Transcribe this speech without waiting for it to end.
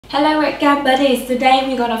Hello workout buddies, today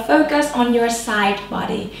we're gonna focus on your side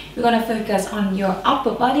body. We're gonna focus on your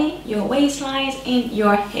upper body, your waistlines and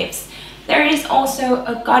your hips. There is also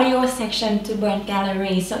a cardio section to burn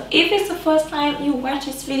calories. So if it's the first time you watch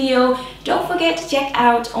this video, don't forget to check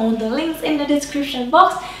out all the links in the description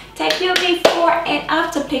box. Take your before and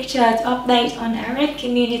after picture to update on our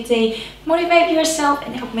community, motivate yourself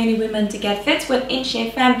and help many women to get fit with In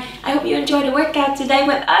Shape Fam. I hope you enjoy the workout today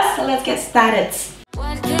with us, so let's get started.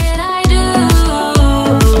 What can I do?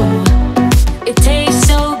 It tastes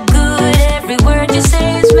so good, every word you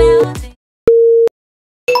say is melting.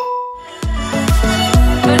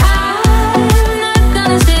 But I'm not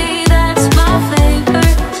gonna say that's my flavor.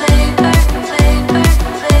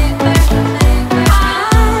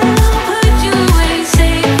 I'll put you away,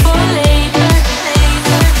 save for later.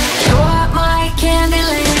 You're my candy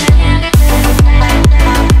lady.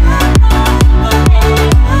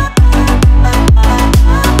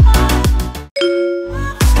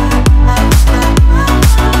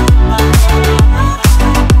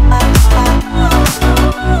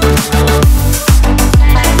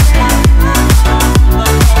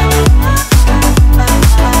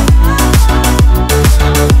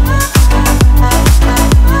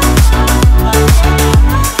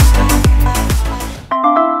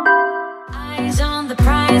 On the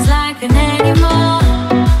prize like an animal,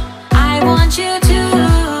 I want you to.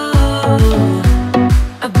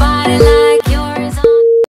 A body like yours on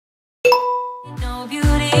no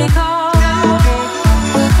beauty call.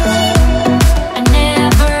 I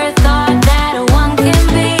never thought that one can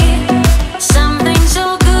be something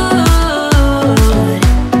so good.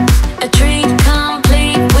 A treat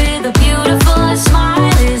complete with a beautiful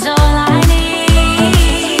smile is all I need.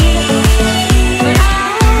 But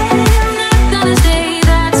I'm not gonna say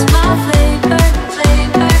that's my flavor.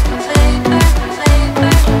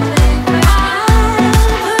 I'll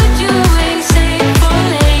put you away, save for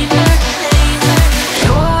later.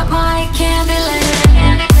 You're my candy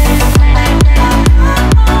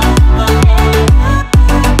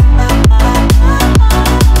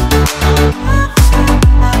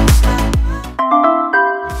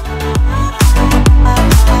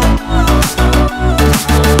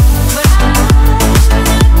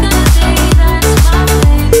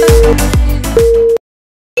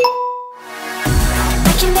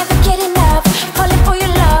I can never get enough, falling for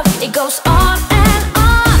your love. It goes on and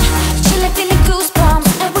on. Chilling, feeling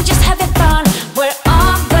goosebumps, and we're just having fun. We're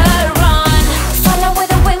on the run. Follow where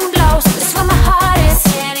the wind blows. That's where my heart is,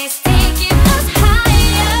 and it's taking us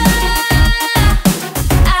higher.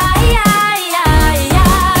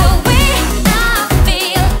 We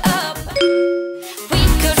feel up. We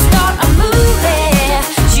could start a movie.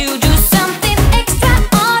 You do something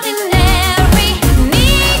extraordinary.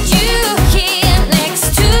 Need you here next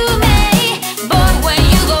to me. Boy, when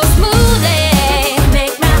you go smoothly,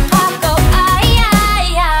 make my heart go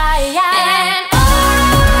and oh,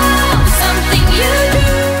 something you do,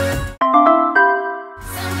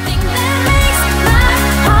 something that makes my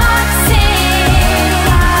heart sing.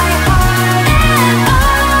 And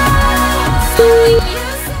oh, something you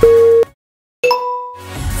say.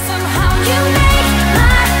 Somehow you make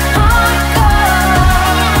my heart go.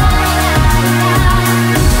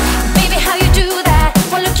 Baby, how you do that?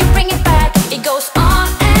 Well, look, you bring it back. It goes on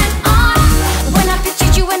and on. When I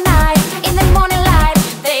picture you and I in the morning light,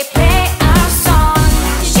 they play our song.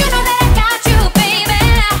 You know that I got you, baby.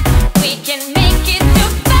 We can make it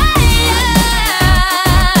through fire.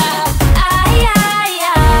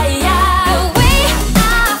 The way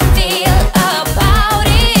I feel about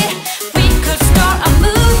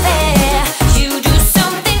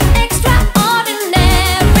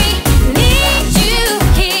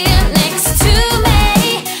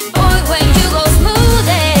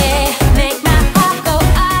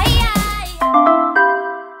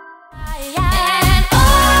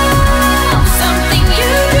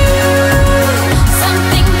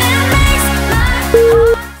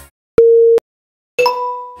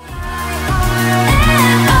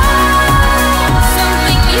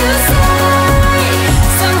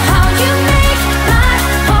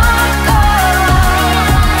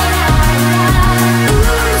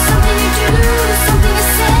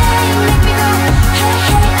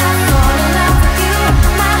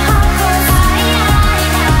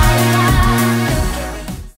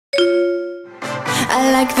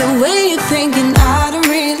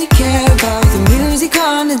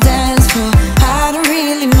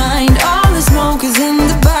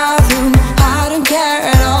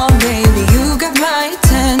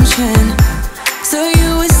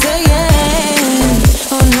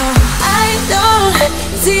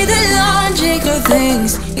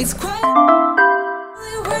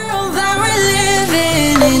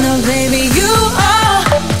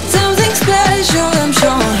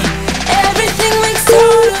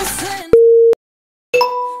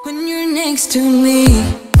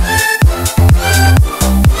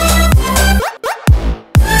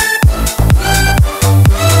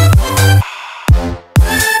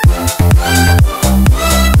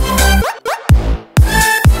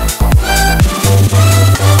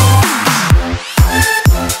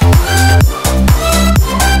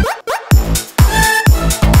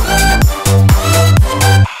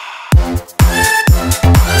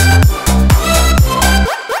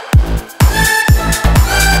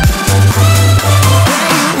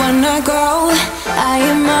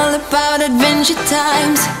adventure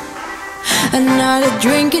times. Another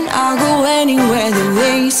drink and I'll go anywhere. The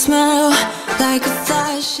way you smell, like a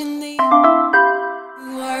flash in the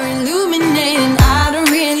you are illuminating. I don't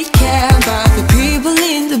really care about the people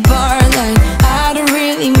in the bar. Like, I don't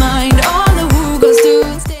really mind all the who goes to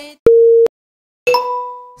instead.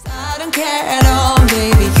 I don't care at all,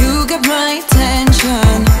 baby, you got my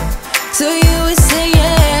attention. So you were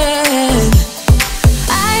saying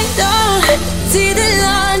I don't see the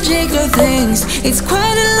logic of things. It's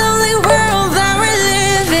quite a lonely world that we're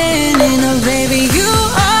living in. Oh baby, you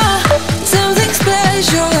are something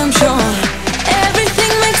special, I'm sure.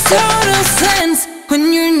 Everything makes total sense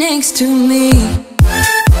when you're next to me.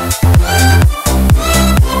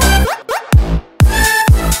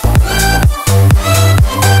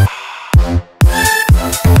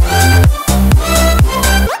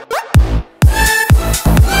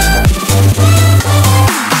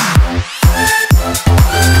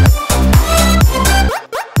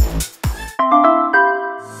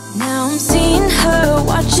 Now I'm seeing her,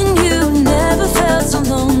 watching you. Never felt so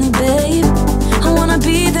lonely, babe. I wanna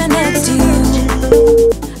be there next to you.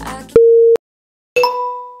 I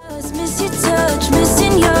just miss your touch,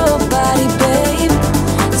 missing your body, babe.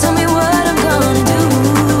 Tell me what I'm gonna do.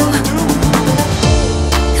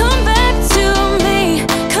 Come back to me,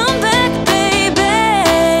 come back, baby.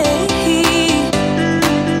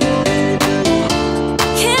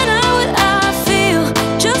 Can't hide what I feel,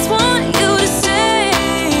 just want you to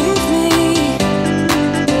save me.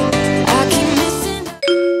 I keep missing,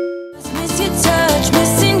 just miss your touch,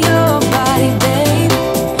 missing your body, babe.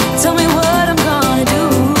 Tell me what I'm gonna do.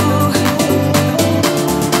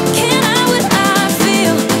 Can't hide what I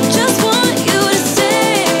feel, just want you to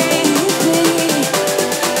save me.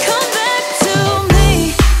 Come back to me.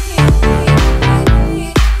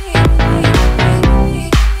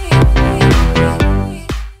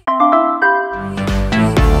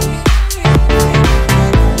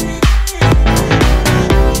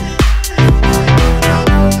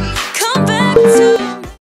 Come back to me.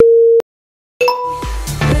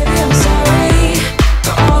 Baby, I'm sorry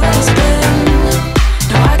for all that has been.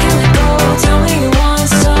 Now I can't let go. Tell me you want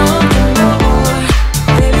something more.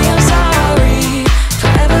 Baby, I'm sorry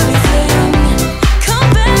for everything. Come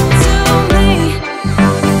back to me.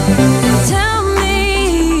 Tell me,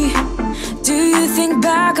 do you think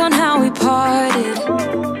back on how we parted?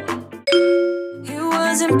 It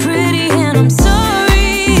wasn't pretty and I'm sorry.